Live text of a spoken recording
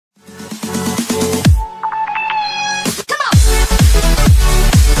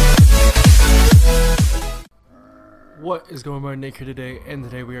What is going on, Nick here today, and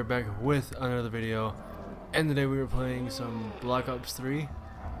today we are back with another video, and today we are playing some Black Ops 3,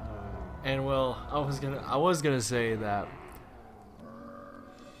 and well, I was gonna say that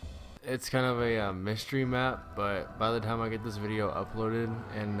it's kind of a mystery map, but by the time I get this video uploaded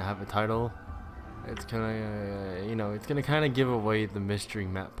and have a title, it's gonna, it's gonna kind of give away the mystery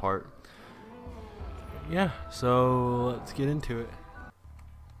map part. Yeah, so let's get into it.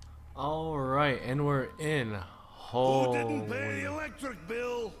 Alright, and we're in. Who didn't pay the electric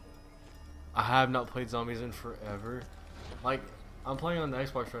bill? I have not played zombies in forever. Like, I'm playing on the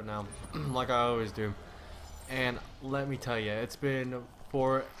Xbox right now, like I always do. And let me tell you, it's been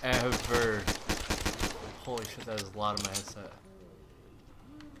forever. Holy shit, that is loud in my headset.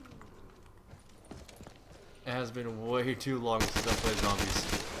 It has been way too long since I played zombies.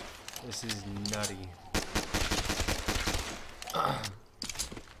 This is nutty.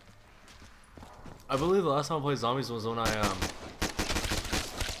 I believe the last time I played zombies was when I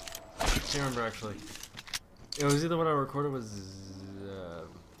can't remember actually. It was either when I recorded with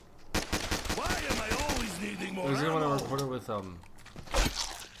Why am I always needing more it was either when I ammo? recorded with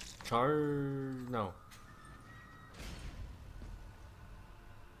no.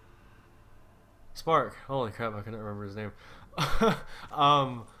 Spark. Holy crap, I couldn't remember his name.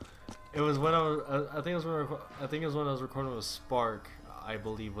 It was when I think it was when I was recording with Spark. I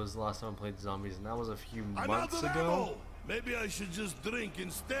believe was the last time I played zombies, and that was a few months ago. Ammo. Maybe I should just drink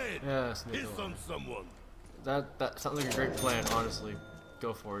instead. Yes, Piss on someone. That sounds like a great plan, honestly.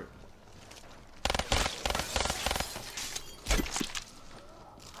 Go for it.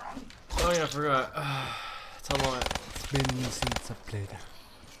 Oh yeah, I forgot. That's how long it's been since I played.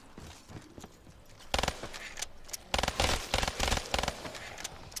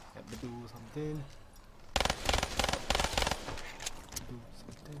 Have to do something.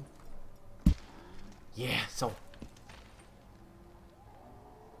 Yeah, so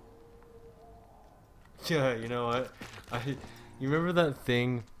yeah, you know what? You remember that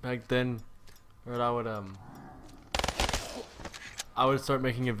thing back then where I would start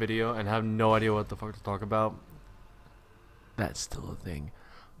making a video and have no idea what the fuck to talk about? That's still a thing.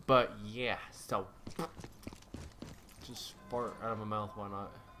 But yeah, so just fart out of my mouth, why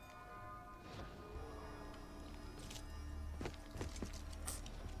not?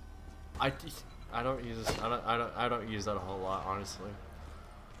 I don't use this. I don't use that a whole lot, honestly.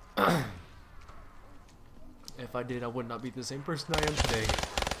 If I did, I would not be the same person I am today.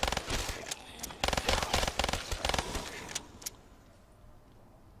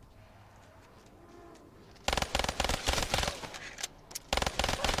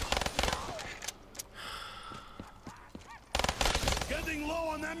 Getting low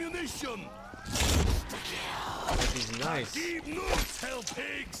on ammunition. That is nice. Keep nukes, hell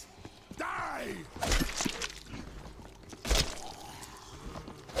pigs. Die!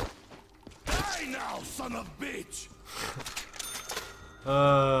 Die now, son of bitch!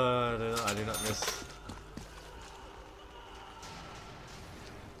 I do not miss.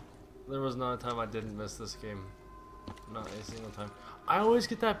 There was not a time I didn't miss this game. Not a single time. I always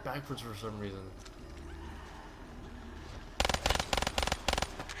get that backwards for some reason.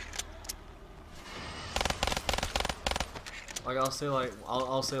 Like I'll say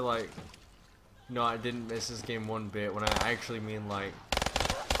like no, I didn't miss this game one bit when I actually mean like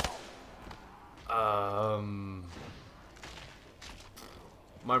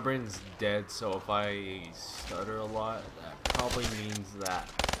my brain's dead, so if I stutter a lot, that probably means that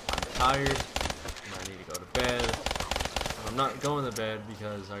I'm tired and I need to go to bed. And I'm not going to bed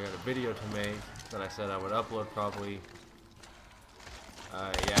because I got a video to make that I said I would upload probably.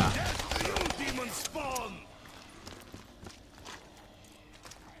 Yeah. Get you, demon spawn!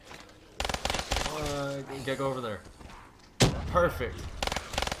 Get over there. Perfect.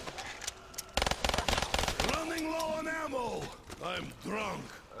 Running low on ammo. I'm drunk.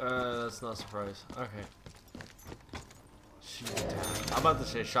 That's not a surprise. Okay. Shoot. I'm about to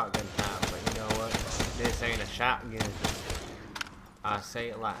say shotgun time, but you know what? This ain't a shotgun. I say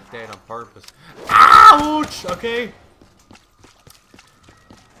it like that on purpose. Ouch! Okay.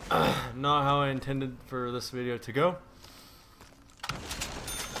 Not how I intended for this video to go.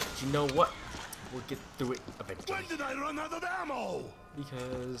 But you know what? We'll get through it eventually. When did I run out of ammo?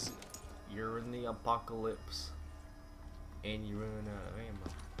 Because you're in the apocalypse and you run out of ammo.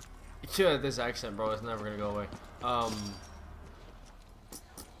 Yeah, this accent, bro, it's never gonna go away.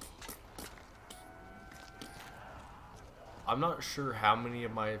 I'm not sure how many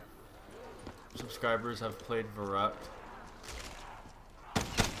of my subscribers have played Verupt,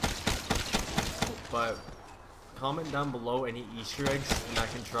 but comment down below any Easter eggs and I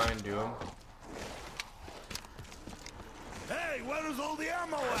can try and do them. Hey, where is all the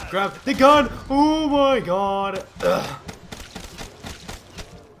ammo at? Grab the gun! Oh my god! Ugh.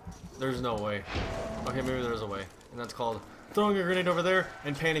 There's no way. Okay, maybe there's a way. And that's called throwing a grenade over there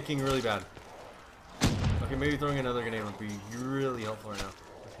and panicking really bad. Okay, maybe throwing another grenade would be really helpful right now.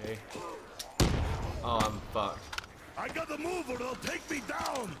 Okay. Oh, I'm fucked. I got the mover, they'll take me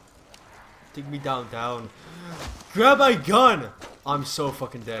down. Take me down. Grab my gun! I'm so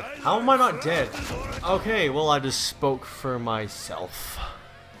fucking dead. How am I not dead? Okay, well I just spoke for myself.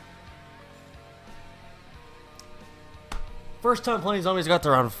 First time playing zombies, got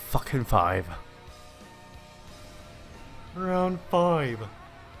to round fucking 5. Round 5.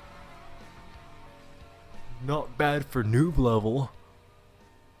 Not bad for noob level.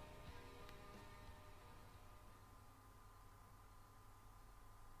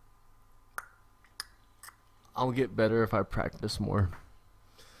 I'll get better if I practice more.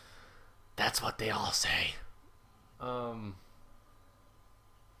 That's what they all say.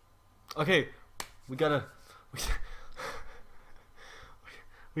 Okay, we got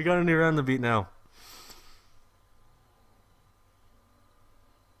a new round to beat now.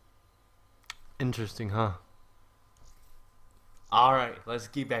 Interesting, huh? Alright, let's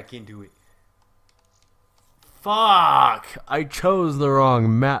get back into it. Fuck! I chose the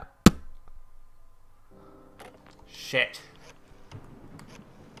wrong map. Shit.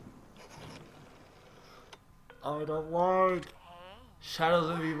 I don't like Shadows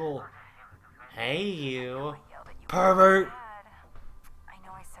of Evil. Hey, you. Pervert! I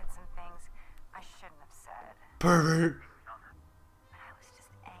know I said some things I shouldn't have said. Pervert! I was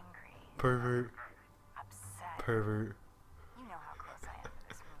just angry. Pervert. Upset. Pervert. You know how close I am to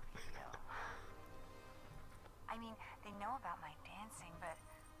this movie, Phil. I mean, they know about my dancing, but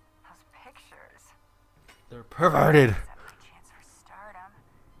those pictures. They're perverted. Is that my chance for stardom?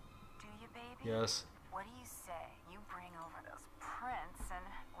 Do you, baby? Yes. What do you say? You bring over those prints and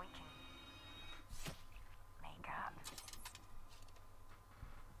we can make up.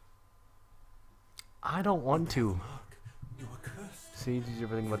 I don't want to. See, did you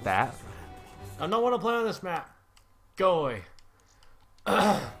ever think about that? I don't want to play on this map. Go away.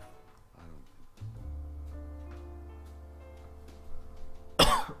 Ow.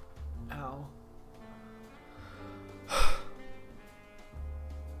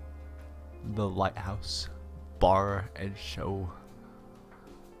 The Lighthouse Bar and Show.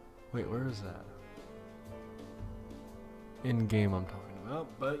 Wait, where is that? In game I'm talking about,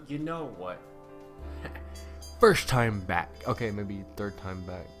 but you know what? First time back. Okay, maybe third time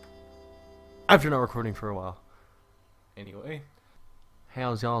back. After not recording for a while. Anyway,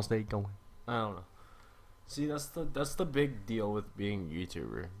 how's y'all's day going? I don't know. See, that's the big deal with being a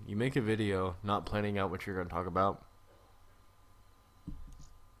YouTuber. You make a video not planning out what you're gonna talk about,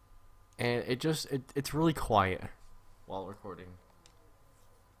 and it's really quiet while recording.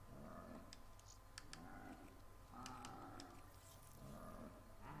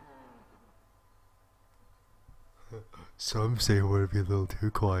 Some say it would be a little too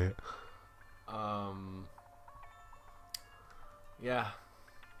quiet. Yeah.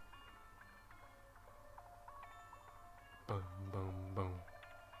 Boom, boom, boom.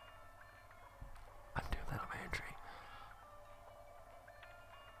 I'm doing that on my entry.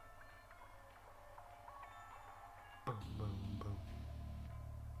 Boom, boom, boom.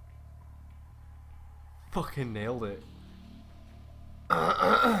 Fucking nailed it.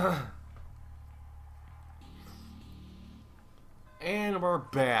 And we're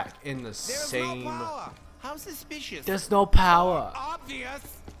back in the same. No power. How suspicious. There's no power.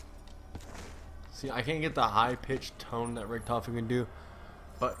 Obvious. See, I can't get the high-pitched tone that Rick Toffin can do,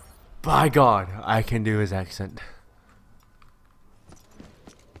 but by God, I can do his accent.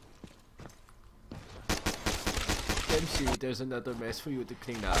 MC, there's another mess for you to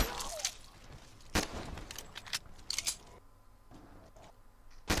clean up.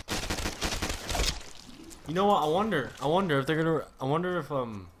 You know what? I wonder if they're gonna. I wonder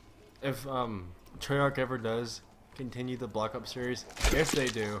if Treyarch ever does continue the Black Ops series. If they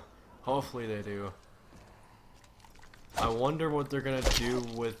do, hopefully they do. I wonder what they're gonna do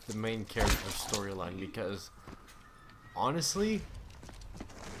with the main character storyline, because honestly,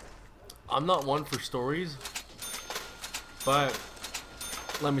 I'm not one for stories, but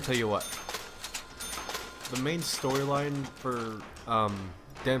let me tell you what. The main storyline for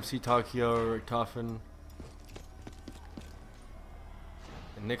Dempsey, Takio, Rick Toffin,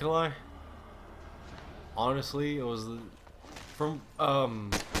 and Nicolas, honestly, it was from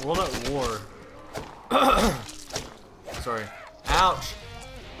World at War. Sorry. Ouch!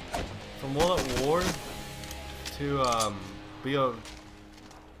 From World at War to BO1.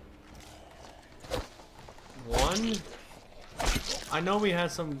 I know we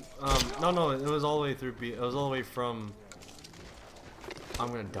had some. No, it was all the way through B. It was all the way from. I'm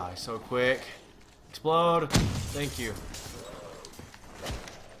gonna die so quick. Explode. Thank you.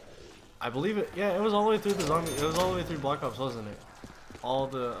 I believe it. Yeah, it was all the way through the zombie. It was all the way through Black Ops, wasn't it? All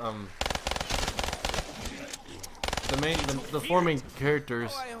the the four main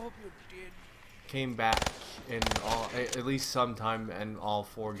characters came back in all at least sometime in all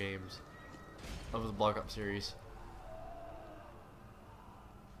 4 games of the Black Ops series.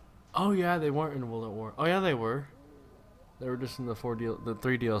 Oh yeah, they weren't in World at War. Oh yeah, they were. They were just in the 3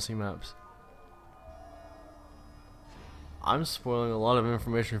 DLC maps. I'm spoiling a lot of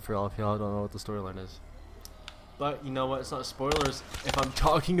information for y'all if y'all don't know what the storyline is. But you know what? It's not spoilers if I'm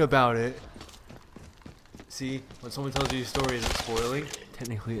talking about it. See, when someone tells you a story, is it spoiling?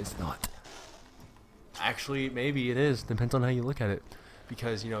 Technically, it's not. Actually, maybe it is. Depends on how you look at it.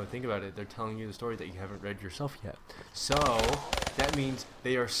 Because, you know, think about it. They're telling you the story that you haven't read yourself yet. So, that means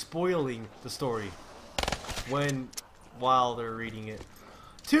they are spoiling the story while they're reading it.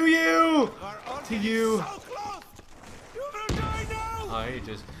 To you! To you! I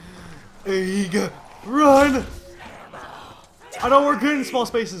just... Egg! Run! I don't work good in small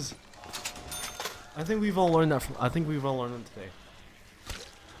spaces! I think we've all learned that from... I think we've all learned that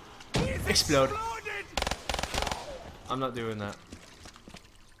today. Explode! I'm not doing that.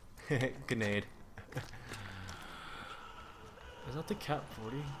 Grenade. Is that the Cat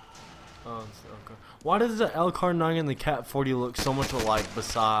 40? Oh, it's the L-Car. Why does the L-Car 9 and the Cat 40 look so much alike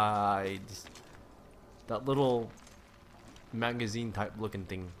besides that little magazine type looking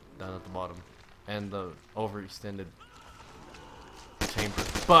thing down at the bottom and the overextended chamber?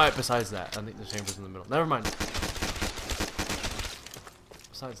 But besides that, I think the chamber's in the middle. Never mind.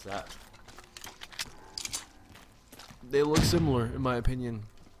 Besides that, they look similar in my opinion.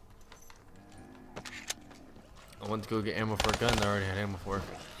 I went to go get ammo for a gun that I already had ammo for.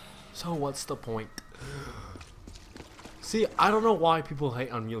 So what's the point? See, I don't know why people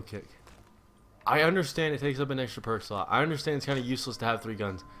hate on Mule Kick. I understand it takes up an extra perk slot. I understand it's kind of useless to have 3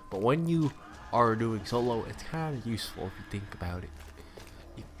 guns. But when you are doing solo, it's kind of useful if you think about it.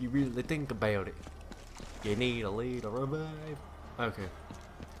 If you really think about it. You need a lead or revive. Okay.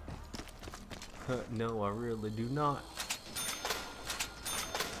 No, I really do not.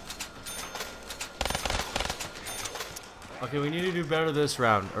 Okay, we need to do better this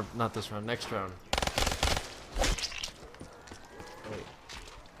round. Or not this round, next round. Wait.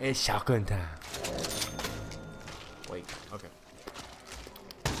 It's shotgun time. Wait, okay.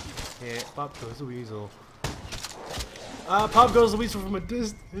 Yeah, pop goes the weasel. Pop goes the weasel from a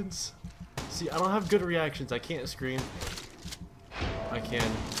distance. See, I don't have good reactions. I can't scream. I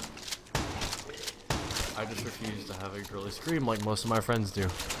can. I just refuse to have a girly scream like most of my friends do.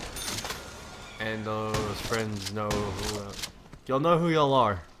 And those friends know who... y'all know who y'all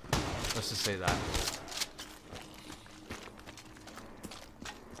are. Let's just say that.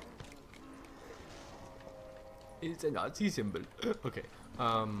 It's a Nazi symbol. Okay.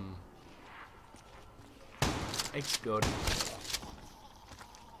 Explode.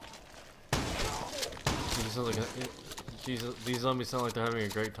 These zombies sound like they're having a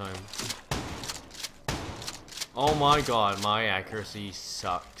great time. Oh my god, my accuracy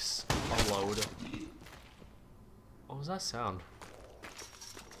sucks. A load. What was that sound?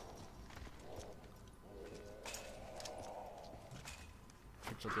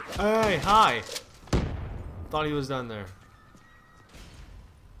 Hey, hi! Thought he was down there.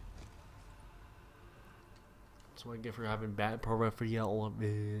 That's what I get for having bad peripheral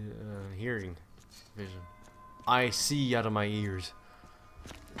hearing vision. I see out of my ears.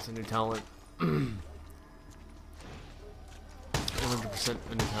 It's a new talent. 100%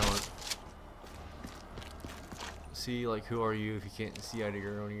 a new talent. See, like, who are you if you can't see out of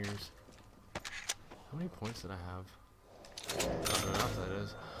your own ears? How many points did I have? I don't know what that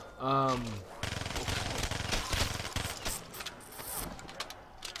is.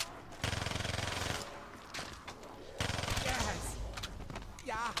 Yes.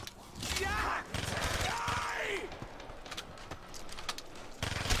 Yeah. Yeah.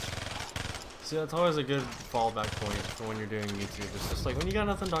 See, that's always a good fallback point for when you're doing YouTube. It's just like, when you got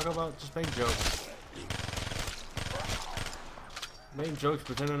nothing to talk about, just make jokes. Make jokes,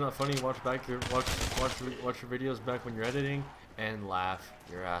 pretend they're not funny, watch your videos back when you're editing, and laugh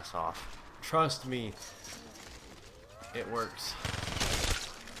your ass off. Trust me, it works.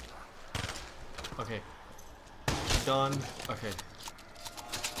 Okay. Done. Okay.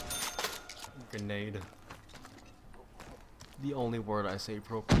 Grenade. The only word I say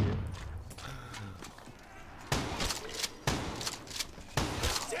appropriate.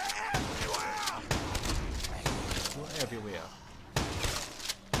 everywhere.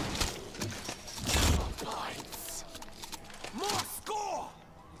 More score!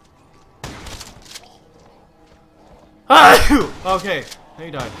 Okay,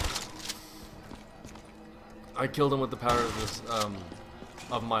 he died. I killed him with the power of this,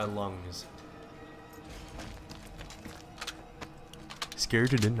 of my lungs.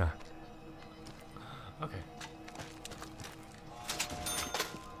 Scared you, didn't I? Okay.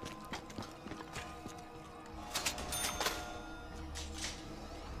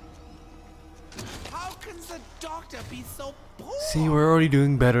 How can the doctor be so poor? See, we're already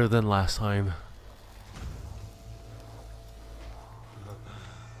doing better than last time.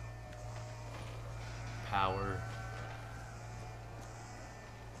 Power.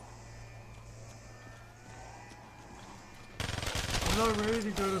 I'm not ready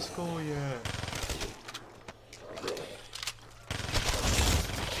to go to school yet.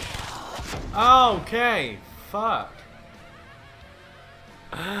 Okay, fuck.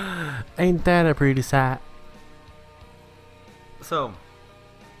 Ain't that a pretty sight? So,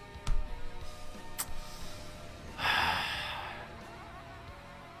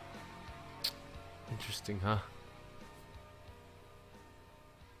 interesting, huh?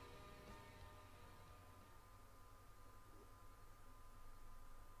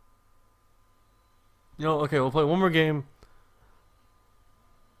 You know, okay, we'll play one more game.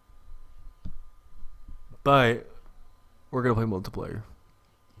 But we're gonna play multiplayer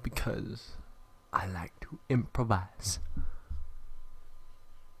because I like to improvise.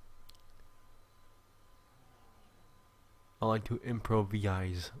 I like to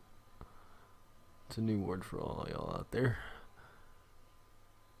improvise. It's a new word for all y'all out there.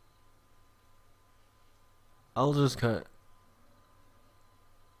 I'll just cut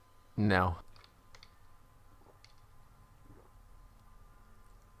now.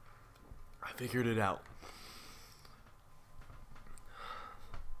 I figured it out.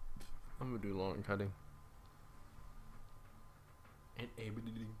 I'm gonna do long cutting. And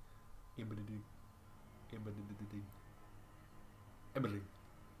everything. We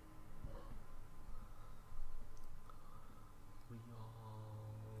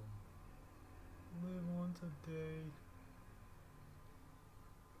all live once a day.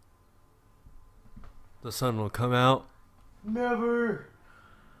 The sun will come out. Never.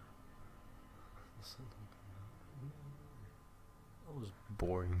 The sun will come out. Never. That was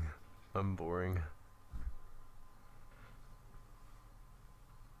boring. I'm boring.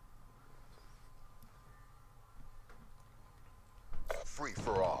 Free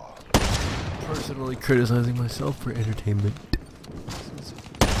for all. Personally criticizing myself for entertainment.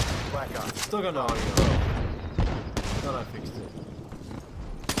 Black eye. Still got no audio. Thought I fixed it.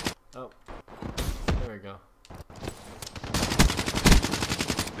 Oh. There we go.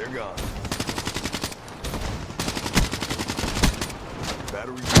 They're gone.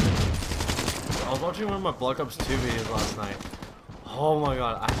 Battery. I was watching one of my Black Ops 2 videos last night. Oh my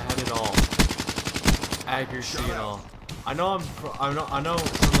god, I had it all. Accuracy and all. I know I know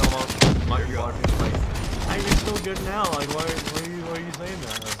some of them might be watching like, hey, you're so good now, like why are you saying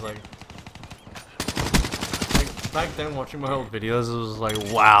that? I was like back then watching my old videos, it was like,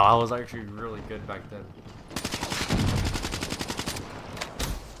 wow, I was actually really good back then.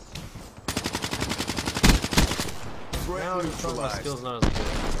 Now I'm showing my skills not as good.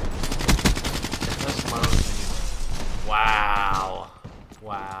 That's my own opinion. Wow.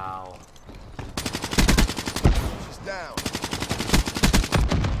 Wow. She's down.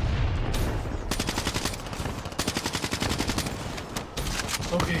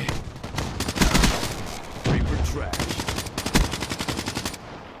 Okay. Reaper trash.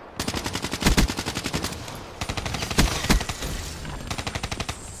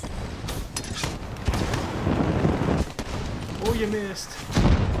 Oh, you missed.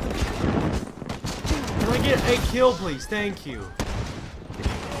 Can I get a kill, please? Thank you. Okay,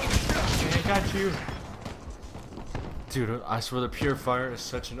 I got you. Dude, I swear the pure fire is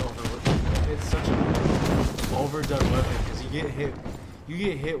such an it's such an overdone weapon because you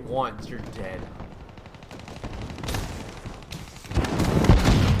get hit once, you're dead.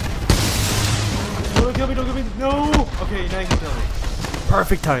 Don't kill me, don't kill me. No! Okay, now you can kill me.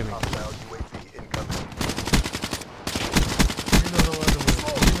 Perfect timing. Hostile UAV incoming. You're not allowed to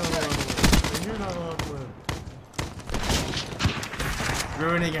win. You're not allowed to win.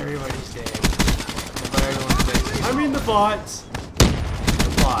 Ruining everybody's day. And by everyone's day. I mean the bots. The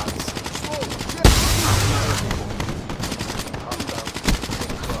bots.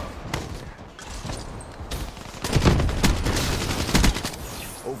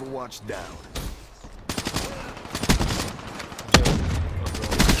 Overwatch down.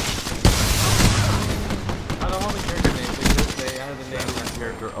 I don't want the character name. added the name of that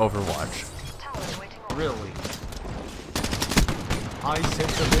character Overwatch. Really? I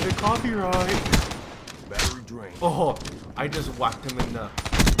said submitted copyright. Battery drained. Oh, I just whacked him in the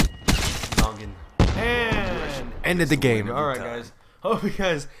noggin. And ended the game. Alright guys. Hope you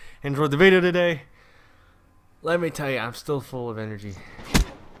guys enjoyed the video today. Let me tell you, I'm still full of energy.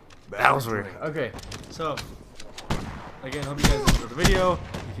 That was weird. Okay, so again, hope you guys enjoyed the video.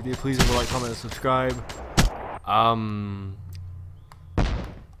 If you did, please leave a like, comment, and subscribe.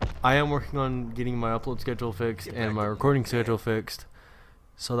 I am working on getting my upload schedule fixed and my recording schedule fixed,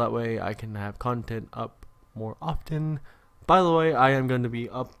 so that way I can have content up more often. By the way, I am going to be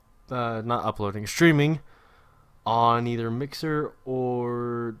streaming on either Mixer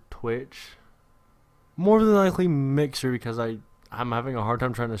or Twitch. More than likely Mixer, because I'm having a hard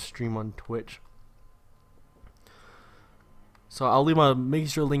time trying to stream on Twitch. So I'll leave my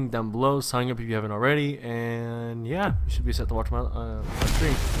Mixer link down below. Sign up if you haven't already, and yeah, you should be set to watch my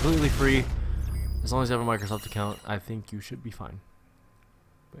stream completely free. As long as you have a Microsoft account, I think you should be fine.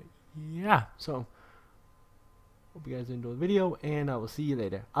 But yeah, so hope you guys enjoyed the video, and I will see you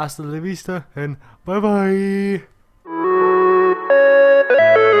later. Hasta la vista, and bye bye.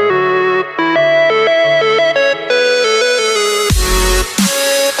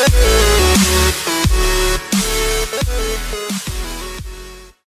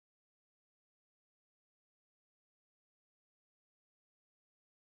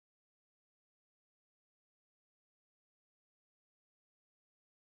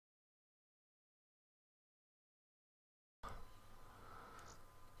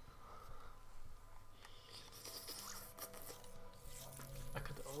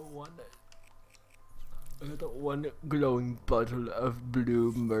 I got that one glowing bottle of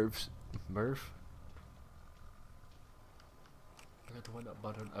blue Murph's. Murph? I got the one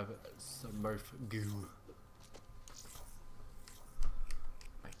bottle of some Murph goo.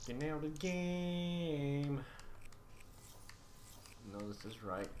 Making out a game. No, this is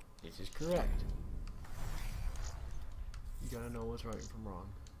right. This is correct. You gotta know what's right from wrong,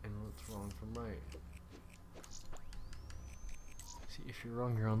 and what's wrong from right. See, if you're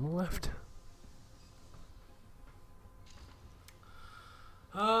wrong, you're on the left.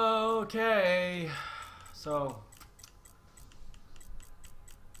 Okay, so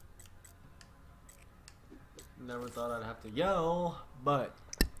never thought I'd have to yell, but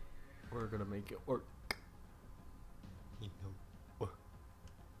we're gonna make it work. You know,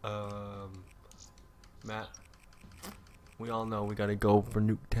 Matt, we all know we gotta go for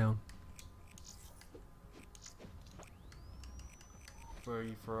Nuketown.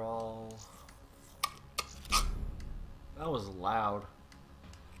 For all. That was loud.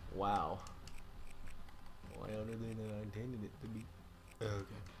 Wow. Louder than I intended it to be.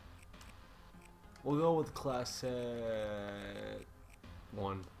 Okay. We'll go with class set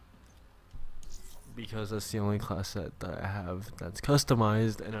 1. Because that's the only class set that I have that's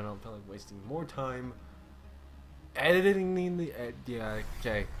customized, and I don't feel like wasting more time editing the yeah,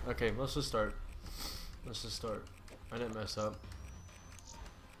 okay. Okay, let's just start. I didn't mess up.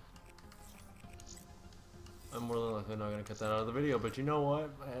 I'm more than likely not gonna cut that out of the video, but you know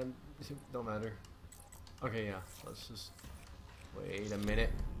what? Don't matter. Okay, yeah. Let's just wait a minute.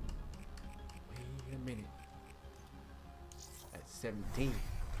 Wait a minute. At 17.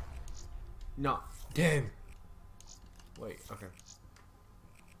 No, 10. Wait. Okay.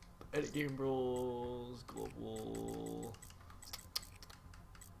 Edit game rules. Global.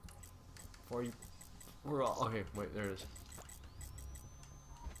 For you. We're all okay. Wait, there it is.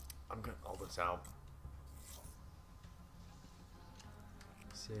 I'm cutting all this out.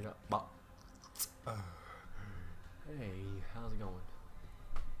 Set up. Hey, how's it going?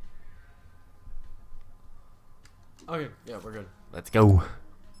 Okay, yeah, we're good. Let's go. You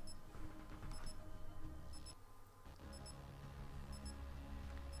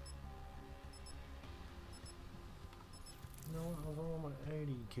know what? I was on my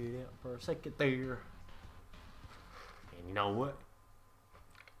 80 kid out for a second there. And you know what?